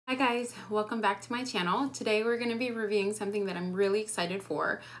guys, welcome back to my channel. Today we're going to be reviewing something that I'm really excited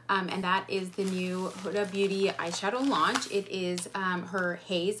for, and that is the new Huda Beauty eyeshadow launch. It is her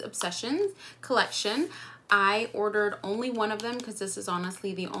Haze Obsessions collection. I ordered only one of them because this is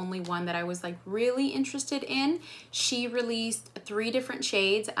honestly the only one that I was like really interested in. She released 3 different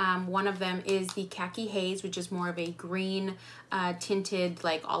shades. One of them is the Khaki Haze, which is more of a green tinted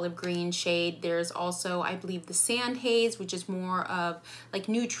like olive green shade. There's also, I believe, the Sand Haze, which is more of like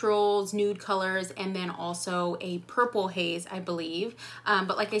neutrals, nude colors, and then also a purple haze, I believe.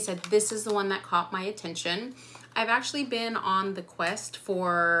 But like I said, this is the one that caught my attention. I've actually been on the quest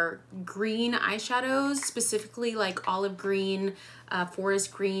for green eyeshadows, specifically like olive green,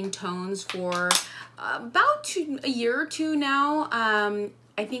 forest green tones for about a year or two now.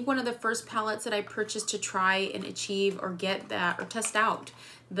 I think one of the first palettes that I purchased to try and achieve or get that or test out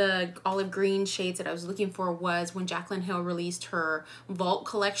the olive green shades that I was looking for was when Jaclyn Hill released her Vault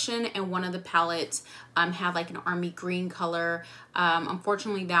collection, and one of the palettes had like an army green color.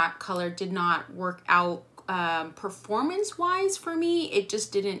 Unfortunately, that color did not work out performance wise for me. It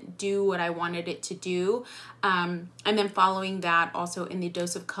just didn't do what I wanted it to do. And then following that, also in the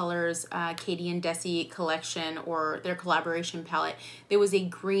Dose of Colors Katie and Desi collection, or their collaboration palette, there was a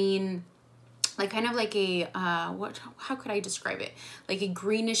green, like kind of like a how could I describe it, like a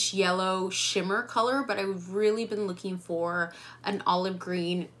greenish yellow shimmer color, but I've really been looking for an olive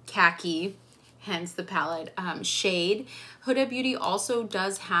green khaki, hence the palette shade. Huda Beauty also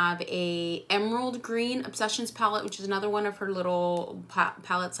does have a emerald green Obsessions palette, which is another one of her little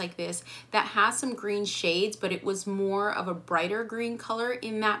palettes like this that has some green shades, but it was more of a brighter green color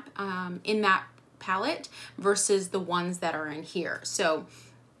in that palette versus the ones that are in here. So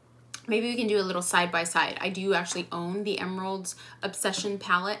maybe we can do a little side by side. I do actually own the Emerald's Obsession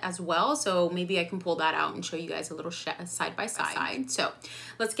palette as well, so maybe I can pull that out and show you guys a little side by side. So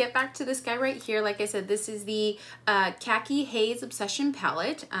let's get back to this guy right here. Like I said, this is the Khaki Haze Obsession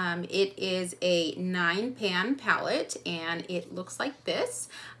palette. It is a 9-pan palette, and it looks like this.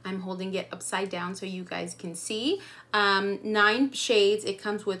 I'm holding it upside down so you guys can see. 9 shades. It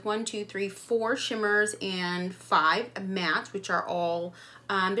comes with 1, 2, 3, 4 shimmers and 5 mattes, which are all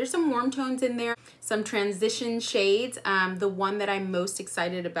there's some warm tones in there, some transition shades. The one that I'm most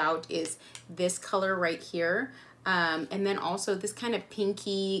excited about is this color right here. And then also this kind of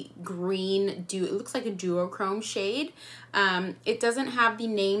pinky green, it looks like a duochrome shade. It doesn't have the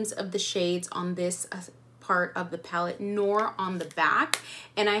names of the shades on this part of the palette, nor on the back.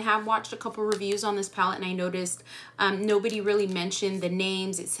 And I have watched a couple reviews on this palette, and I noticed nobody really mentioned the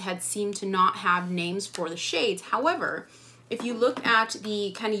names. It had seemed to not have names for the shades. However, if you look at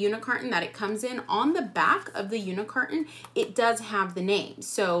the kind of unicarton that it comes in, on the back of the unicarton, it does have the names.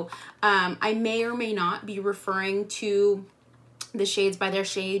 So I may or may not be referring to the shades by their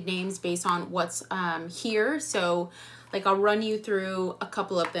shade names based on what's here. So like I'll run you through a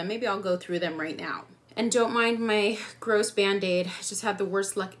couple of them. Maybe I'll go through them right now. And don't mind my gross band-aid. I just had the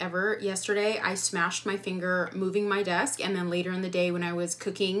worst luck ever. Yesterday, I smashed my finger moving my desk, and then later in the day when I was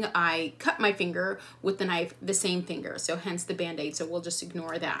cooking, I cut my finger with the knife, the same finger. So hence the band-aid, so we'll just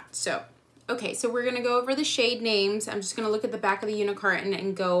ignore that. So, okay, so we're gonna go over the shade names. I'm just gonna look at the back of the unicarton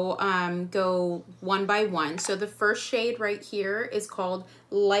and go one by one. So the first shade right here is called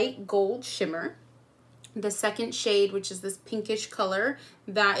Light Gold Shimmer. The second shade, which is this pinkish color,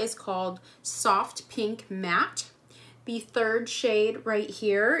 that is called Soft Pink Matte. The third shade right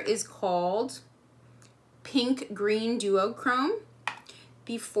here is called Pink Green Duochrome.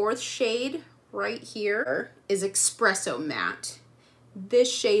 The fourth shade right here is Espresso Matte. This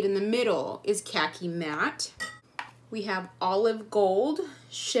shade in the middle is Khaki Matte. We have Olive Gold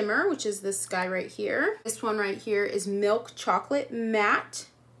Shimmer, which is this guy right here. This one right here is Milk Chocolate Matte.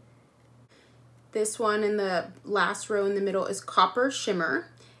 This one in the last row in the middle is Copper Shimmer.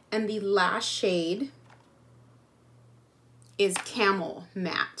 And the last shade is Camel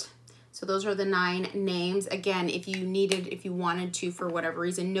Matte. So those are the 9 names. Again, if you wanted to, for whatever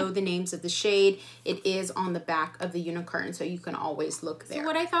reason, know the names of the shade, it is on the back of the unicarton, so you can always look there. So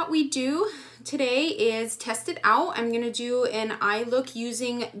what I thought we'd do today is test it out. I'm gonna do an eye look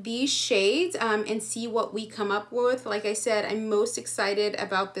using these shades and see what we come up with. Like I said, I'm most excited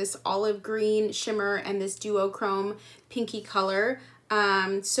about this olive green shimmer and this duochrome pinky color.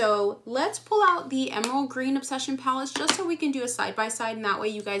 So let's pull out the Emerald Green Obsession palettes just so we can do a side-by-side, and that way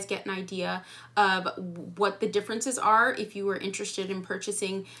you guys get an idea of what the differences are if you were interested in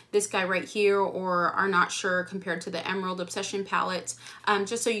purchasing this guy right here or are not sure compared to the Emerald Obsession palettes,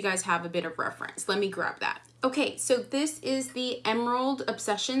 just so you guys have a bit of reference. Let me grab that. Okay, so this is the Emerald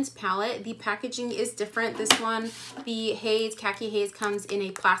Obsessions palette. The packaging is different. This one, the Haze, Khaki Haze, comes in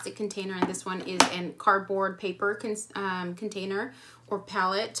a plastic container, and this one is in cardboard paper container or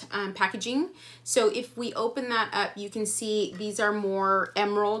palette packaging. So if we open that up, you can see these are more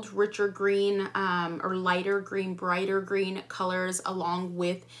emerald, richer green, or lighter green, brighter green colors, along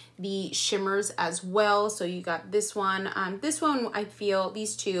with the shimmers as well. So you got this one. I feel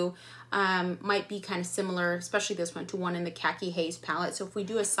these two might be kind of similar, especially this one, to one in the Khaki Haze palette. So if we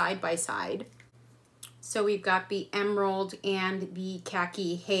do a side by side, so we've got the Emerald and the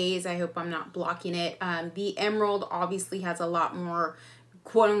Khaki Haze. I hope I'm not blocking it. The Emerald obviously has a lot more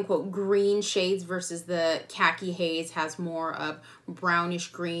quote-unquote green shades versus the Khaki Haze has more of brownish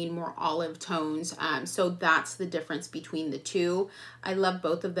green, more olive tones. So that's the difference between the two. I love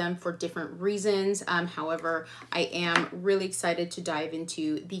both of them for different reasons. However, I am really excited to dive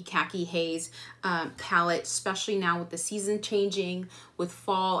into the Khaki Haze palette, especially now with the season changing. With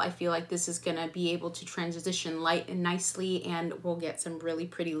fall, I feel like this is gonna be able to transition light and nicely, and we'll get some really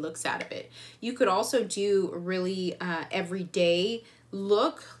pretty looks out of it. You could also do really everyday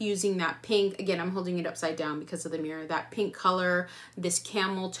look using that pink. Again, I'm holding it upside down because of the mirror. That pink color, this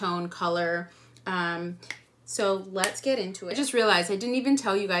camel tone color. So let's get into it. I just realized I didn't even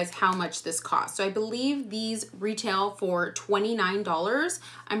tell you guys how much this costs. So I believe these retail for $29.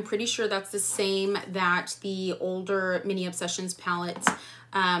 I'm pretty sure that's the same that the older Mini Obsessions palettes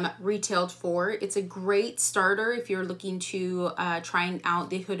retailed for. It's a great starter if you're looking to trying out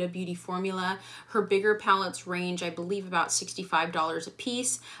the Huda Beauty formula. Her bigger palettes range, I believe, about $65 a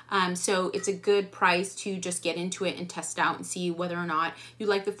piece. So it's a good price to just get into it and test out and see whether or not you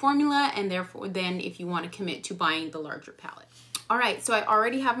like the formula, and therefore then if you want to commit to buying the larger palette. All right, so I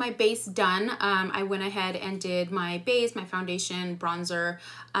already have my base done. I went ahead and did my base, my foundation, bronzer,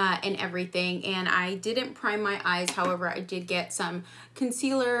 and everything. And I didn't prime my eyes. However, I did get some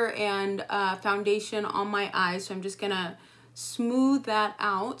concealer and foundation on my eyes. So I'm just gonna smooth that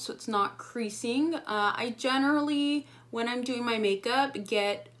out so it's not creasing. I generally, when I'm doing my makeup,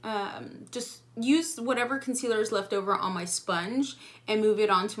 get just use whatever concealer is left over on my sponge and move it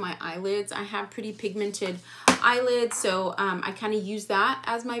onto my eyelids. I have pretty pigmented eyelids, so I kind of use that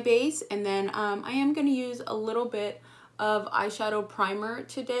as my base. And then I am going to use a little bit of eyeshadow primer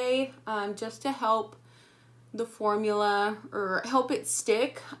today, just to help the formula or help it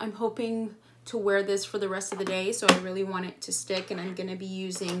stick. I'm hoping to wear this for the rest of the day, so I really want it to stick, and I'm going to be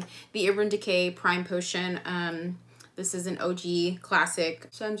using the Urban Decay Prime Potion. This is an OG classic.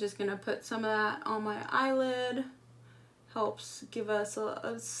 So I'm just gonna put some of that on my eyelid. Helps give us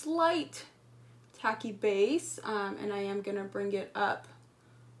a slight tacky base. And I am gonna bring it up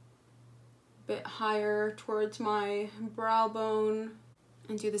a bit higher towards my brow bone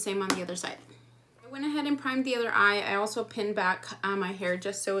and do the same on the other side. I went ahead and primed the other eye. I also pinned back my hair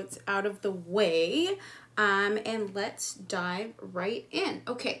just so it's out of the way. And let's dive right in.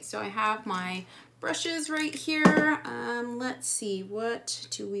 Okay, so I have my brushes right here. Let's see, what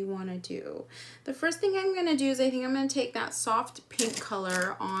do we want to do? The first thing I'm going to do is I think I'm going to take that soft pink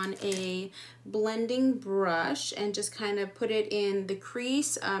color on a blending brush and just kind of put it in the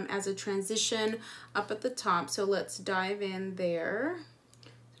crease as a transition up at the top. So let's dive in there.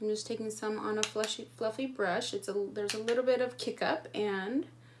 So I'm just taking some on a fluffy brush. There's a little bit of kick up, and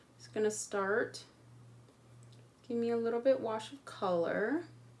it's going to start. Give me a little bit wash of color.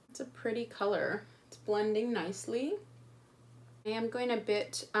 It's a pretty color. It's blending nicely. I am going a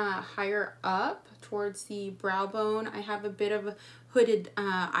bit higher up towards the brow bone. I have a bit of a hooded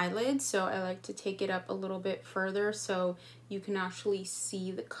eyelid, so I like to take it up a little bit further so you can actually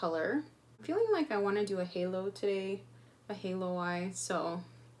see the color. I'm feeling like I want to do a halo today, a halo eye, so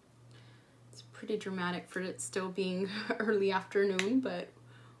it's pretty dramatic for it still being early afternoon, but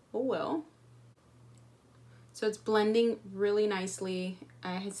oh well. So it's blending really nicely.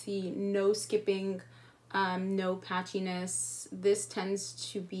 I see no skipping, no patchiness. This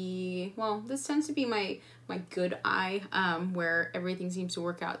tends to be, well, this tends to be my good eye, where everything seems to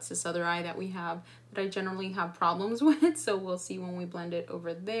work out. It's this other eye that we have that I generally have problems with. So we'll see when we blend it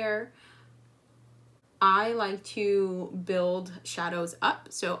over there. I like to build shadows up,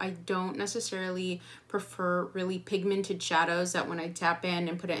 so I don't necessarily prefer really pigmented shadows that when I tap in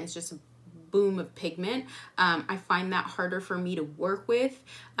and put it in, it's just a boom of pigment. I find that harder for me to work with.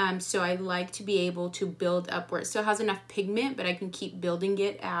 So I like to be able to build up where it still has enough pigment, but I can keep building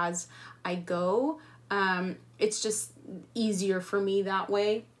it as I go. It's just easier for me that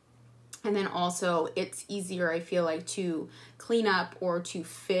way. And then also it's easier, I feel like, to clean up or to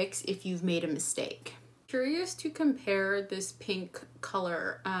fix if you've made a mistake. Curious to compare this pink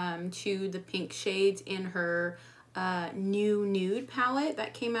color to the pink shades in her new nude palette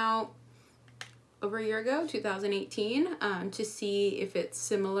that came out over a year ago, 2018, to see if it's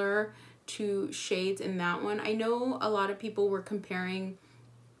similar to shades in that one. I know a lot of people were comparing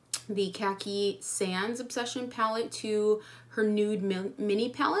the Khaki Sands Obsession palette to her nude mini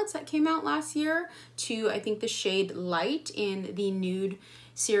palettes that came out last year, to I think the shade Light in the nude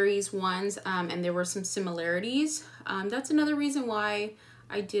series ones, and there were some similarities. That's another reason why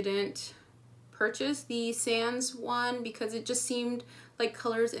I didn't purchase the Sands one, because it just seemed like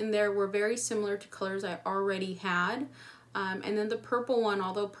colors in there were very similar to colors I already had. And then the purple one,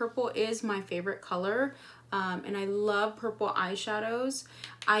 although purple is my favorite color, and I love purple eyeshadows,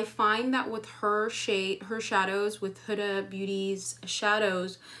 I find that with her shadows, with Huda Beauty's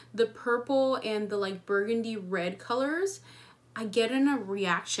shadows, the purple and the like burgundy red colors, I get in a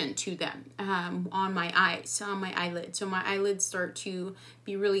reaction to them on my eyes, on my eyelids. So my eyelids start to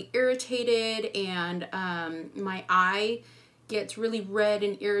be really irritated, and my eye gets really red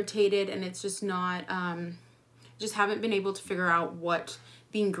and irritated, and it's just not, just haven't been able to figure out what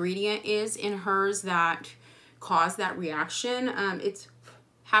the ingredient is in hers that caused that reaction. It's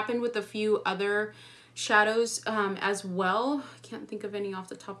happened with a few other shadows as well. I can't think of any off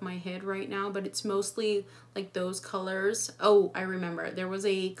the top of my head right now, but it's mostly like those colors. Oh, I remember. There was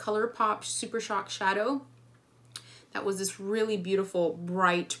a ColourPop Super Shock shadow that was this really beautiful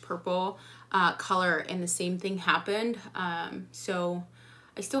bright purple color, and the same thing happened. So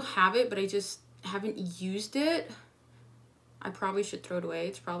I still have it, but I just haven't used it. I probably should throw it away.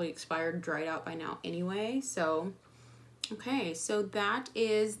 It's probably expired, dried out by now anyway. So okay, so that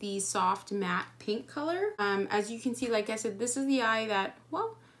is the soft matte pink color. As you can see, like I said, this is the eye that,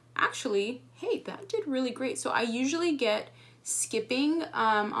 well, actually, hey, that did really great. So I usually get skipping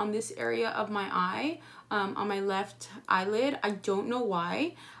on this area of my eye, on my left eyelid. I don't know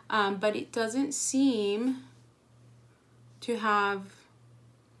why, but it doesn't seem to have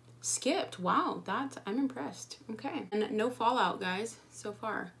skipped. Wow, I'm impressed. Okay, and no fallout, guys, so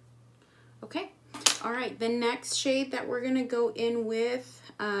far. Okay. All right, the next shade that we're gonna go in with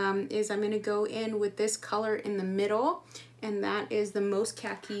is I'm gonna go in with this color in the middle, and that is the most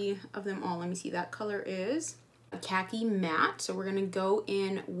khaki of them all. Let me see, that color is a khaki matte. So we're gonna go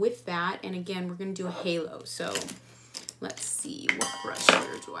in with that, and again, we're gonna do a halo. So let's see, what brush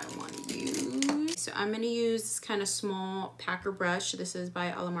here do I want to use? So I'm gonna use this kind of small packer brush. This is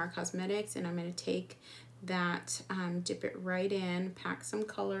by Alamar Cosmetics, and I'm gonna take that, dip it right in, pack some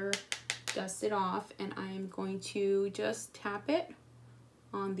color, dust it off, and I am going to just tap it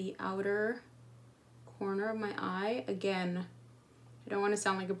on the outer corner of my eye. Again, I don't want to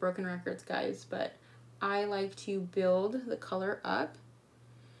sound like a broken record, guys, but I like to build the color up.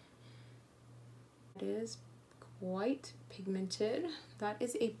 It is quite pigmented. That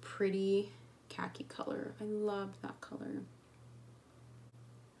is a pretty khaki color. I love that color.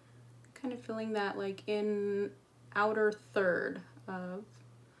 Kind of feeling that like in outer third of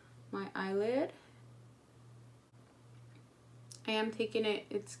my eyelid. I am taking it,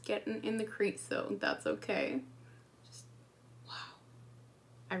 it's getting in the crease though, that's okay. Just, wow.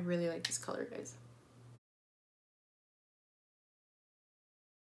 I really like this color, guys.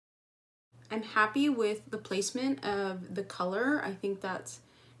 I'm happy with the placement of the color. I think that's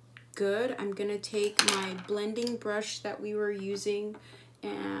good. I'm gonna take my blending brush that we were using,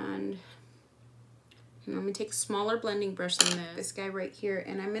 and I'm gonna take a smaller blending brush than this guy right here,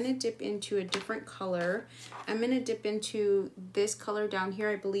 and I'm gonna dip into a different color. I'm gonna dip into this color down here.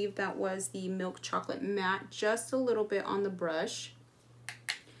 I believe that was the Milk Chocolate Matte, just a little bit on the brush.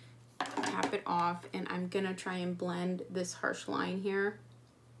 Tap it off, and I'm gonna try and blend this harsh line here.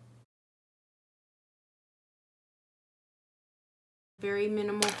 Very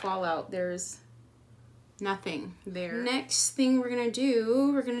minimal fallout. There's nothing there. Next thing we're gonna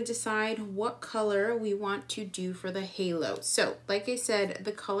do, we're gonna decide what color we want to do for the halo. So like I said,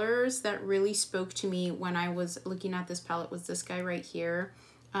 the colors that really spoke to me when I was looking at this palette was this guy right here,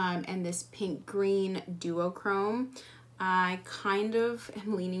 and this pink green duochrome. I kind of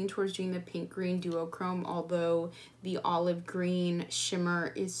am leaning towards doing the pink green duochrome, although the olive green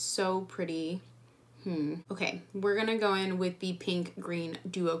shimmer is so pretty. Okay, we're gonna go in with the pink green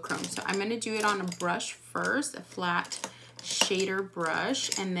duochrome. So I'm gonna do it on a brush first, a flat shader brush,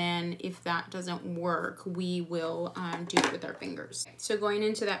 and then if that doesn't work, we will do it with our fingers. So going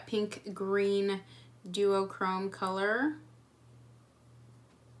into that pink green duochrome color,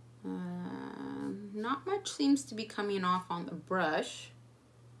 not much seems to be coming off on the brush.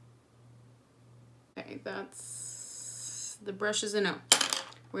 Okay, the brush is a no.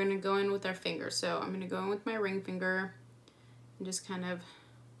 we're gonna go in with our finger. So I'm gonna go in with my ring finger and just kind of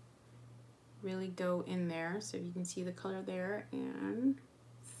really go in there so you can see the color there and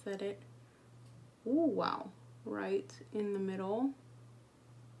set it, ooh, wow, right in the middle.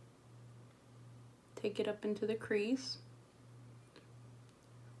 Take it up into the crease.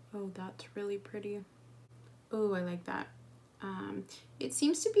 Oh, that's really pretty. Oh, I like that. It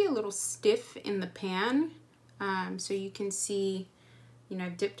seems to be a little stiff in the pan. So you can see, you know,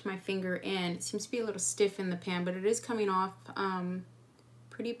 I've dipped my finger in. It seems to be a little stiff in the pan, but it is coming off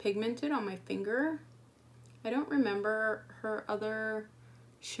pretty pigmented on my finger. I don't remember her other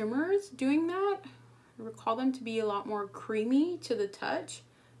shimmers doing that. I recall them to be a lot more creamy to the touch,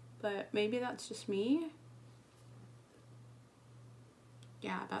 but maybe that's just me.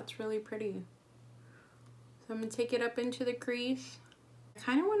 Yeah, that's really pretty. So I'm gonna take it up into the crease. I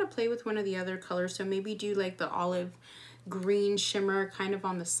kind of want to play with one of the other colors, so maybe do like the olive green shimmer kind of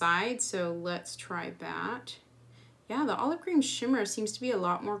on the side. So let's try that. Yeah, the olive green shimmer seems to be a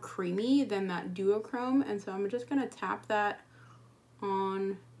lot more creamy than that duochrome, and so I'm just gonna tap that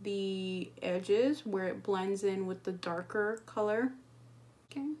on the edges where it blends in with the darker color.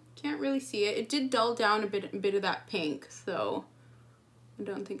 Okay, can't really see it. It did dull down a bit of that pink, so I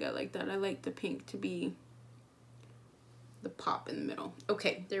don't think I like that. I like the pink to be the pop in the middle.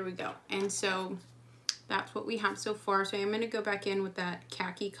 Okay, there we go. And so that's what we have so far. So I'm going to go back in with that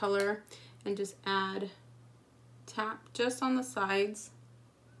khaki color and just tap just on the sides.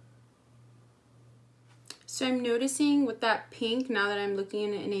 So I'm noticing with that pink, now that I'm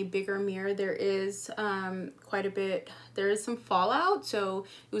looking in a bigger mirror, there is quite a bit, there is some fallout. So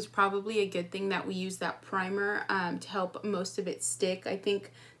it was probably a good thing that we used that primer to help most of it stick. I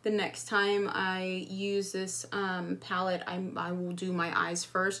think the next time I use this palette, I will do my eyes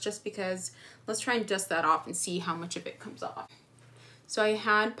first, just because let's try and dust that off and see how much of it comes off. So I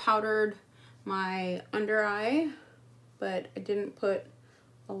had powdered my under eye, but I didn't put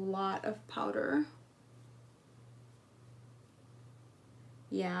a lot of powder.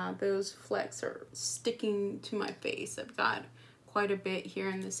 Yeah, those flecks are sticking to my face. I've got quite a bit here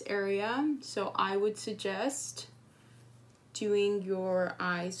in this area. So I would suggest doing your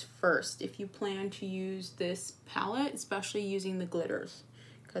eyes first if you plan to use this palette, especially using the glitters,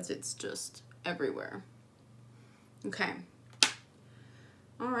 because it's just everywhere. Okay.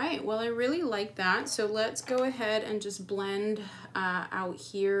 All right, well, I really like that. So let's go ahead and just blend out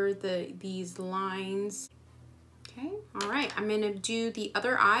here these lines. Okay, all right, I'm gonna do the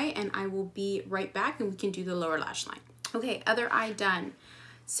other eye and I will be right back and we can do the lower lash line. Okay, other eye done.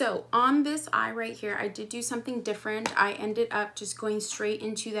 So on this eye right here, I did do something different. I ended up just going straight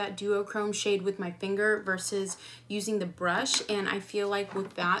into that duochrome shade with my finger versus using the brush. And I feel like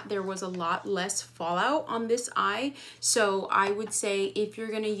with that, there was a lot less fallout on this eye. So I would say if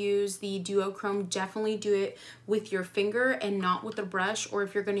you're gonna use the duochrome, definitely do it with your finger and not with a brush. Or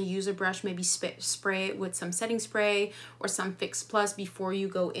if you're gonna use a brush, maybe spray it with some setting spray or some Fix Plus before you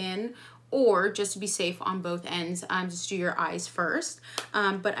go in. Or just to be safe on both ends, just do your eyes first.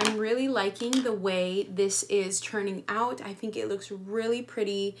 But I'm really liking the way this is turning out. I think it looks really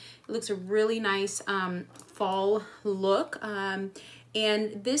pretty. It looks a really nice fall look. And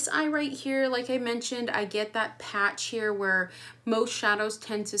this eye right here, like I mentioned, I get that patch here where most shadows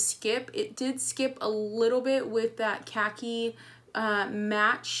tend to skip. It did skip a little bit with that khaki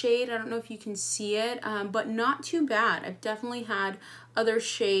matte shade. I don't know if you can see it, but not too bad. I've definitely had other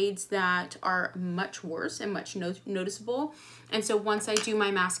shades that are much worse and much noticeable. And so once I do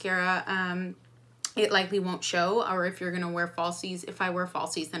my mascara, it likely won't show. Or if you're gonna wear falsies, if I wear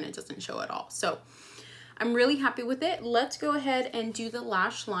falsies, then it doesn't show at all. So I'm really happy with it. Let's go ahead and do the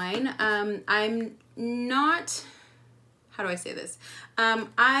lash line. I'm not, how do I say this?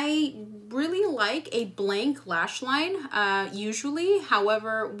 I really like a blank lash line usually.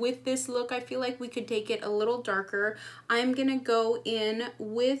 However, with this look, I feel like we could take it a little darker. I'm gonna go in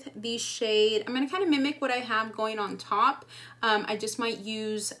with the shade, I'm gonna kind of mimic what I have going on top. I just might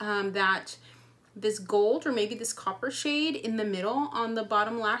use this gold or maybe this copper shade in the middle on the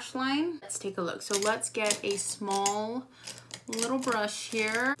bottom lash line. Let's take a look. So let's get a small little brush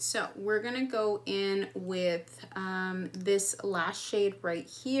here. So we're gonna go in with this lash shade right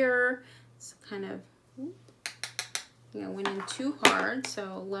here. It's kind of, you know, went in too hard.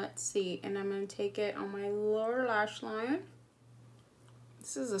 So let's see, and I'm gonna take it on my lower lash line.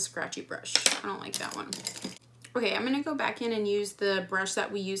 This is a scratchy brush. I don't like that one. Okay, I'm gonna go back in and use the brush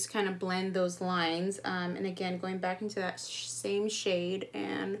that we used to kind of blend those lines. And again, going back into that same shade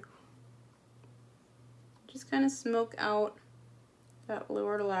and just kind of smoke out that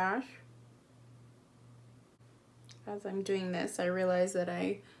lower lash. As I'm doing this, I realize that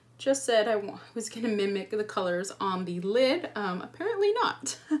I just said I was going to mimic the colors on the lid. Apparently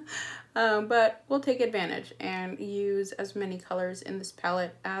not. But we'll take advantage and use as many colors in this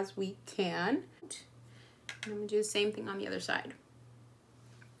palette as we can. I'm going to do the same thing on the other side.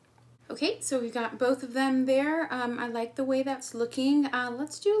 Okay, so we got both of them there. I like the way that's looking.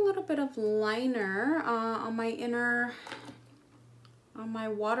 Let's do a little bit of liner on my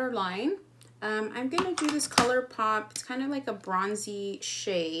waterline. I'm gonna do this ColourPop. It's kind of like a bronzy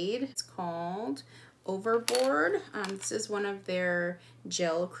shade. It's called Overboard. This is one of their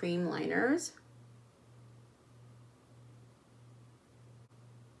gel cream liners.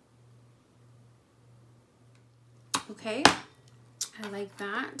 Okay, I like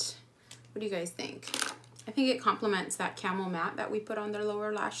that. What do you guys think? I think it complements that camel matte that we put on the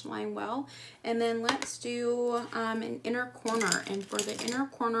lower lash line well. And then let's do an inner corner. And for the inner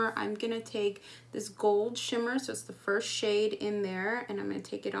corner, I'm going to take this gold shimmer. So it's the first shade in there. And I'm going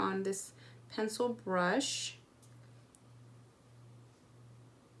to take it on this pencil brush.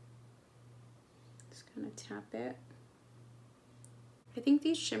 Just kind of tap it. I think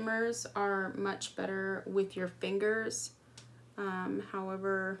these shimmers are much better with your fingers.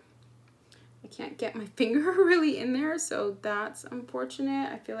 However, I can't get my finger really in there, so that's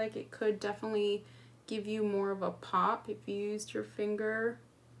unfortunate. I feel like it could definitely give you more of a pop if you used your finger.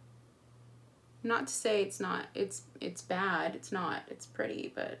 Not to say it's not, it's bad, it's not, it's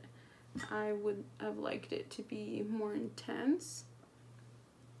pretty, but I would have liked it to be more intense.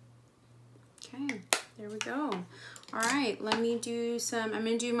 Okay, there we go. All right, let me do some, I'm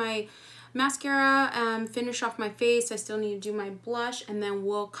gonna do my mascara, finish off my face. I still need to do my blush, and then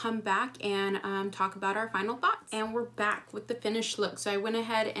we'll come back and talk about our final thoughts. And we're back with the finished look. So I went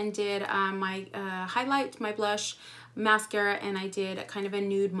ahead and did my highlight, my blush, mascara, and I did kind of a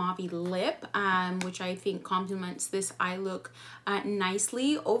nude mauve lip, which I think complements this eye look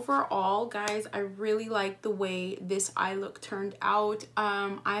nicely. Overall, guys, I really like the way this eye look turned out.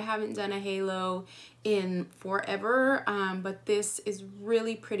 I haven't done a halo in forever, but this is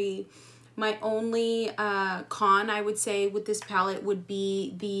really pretty. My only con, I would say, with this palette would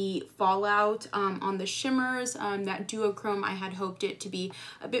be the fallout on the shimmers. That duochrome, I had hoped it to be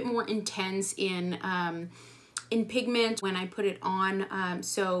a bit more intense in pigment when I put it on.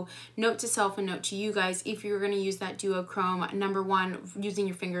 So note to self and note to you guys, if you're going to use that duochrome, number one, using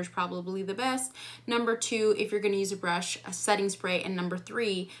your fingers probably the best. Number two, if you're going to use a brush, a setting spray. And number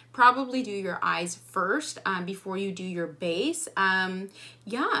three, probably do your eyes first before you do your base.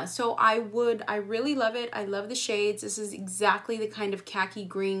 Yeah, so I really love it. I love the shades. This is exactly the kind of khaki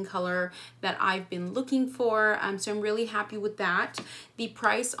green color that I've been looking for. So I'm really happy with that. The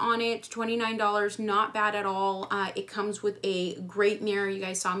price on it, $29, not bad at all. It comes with a great mirror. You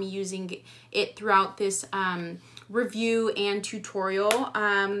guys saw me using it throughout this review and tutorial.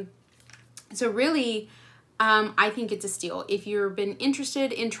 So really, I think it's a steal. If you've been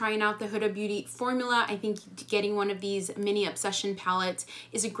interested in trying out the Huda Beauty formula, I think getting one of these mini obsession palettes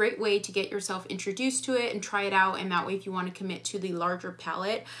is a great way to get yourself introduced to it and try it out. And that way, if you want to commit to the larger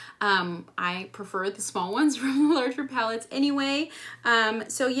palette, I prefer the small ones from the larger palettes anyway.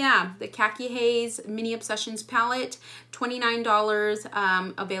 So yeah, the Khaki Haze Mini Obsessions palette,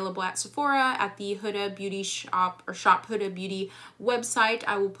 $29, available at Sephora, at the Huda Beauty shop, or Shop Huda Beauty website.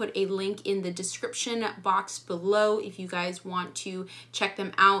 I will put a link in the description box below if you guys want to check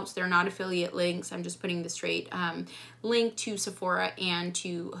them out. They're not affiliate links. I'm just putting the straight link to Sephora and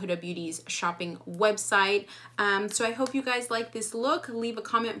to Huda Beauty's shopping website. So I hope you guys like this look. Leave a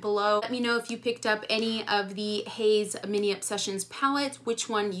comment below. Let me know if you picked up any of the Haze Mini Obsessions palettes, which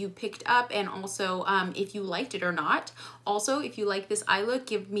one you picked up, and also if you liked it or not. Also, if you like this eye look,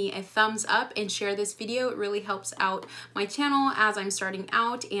 give me a thumbs up and share this video. It really helps out my channel as I'm starting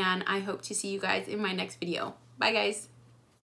out, and I hope to see you guys in my next video. Bye, guys.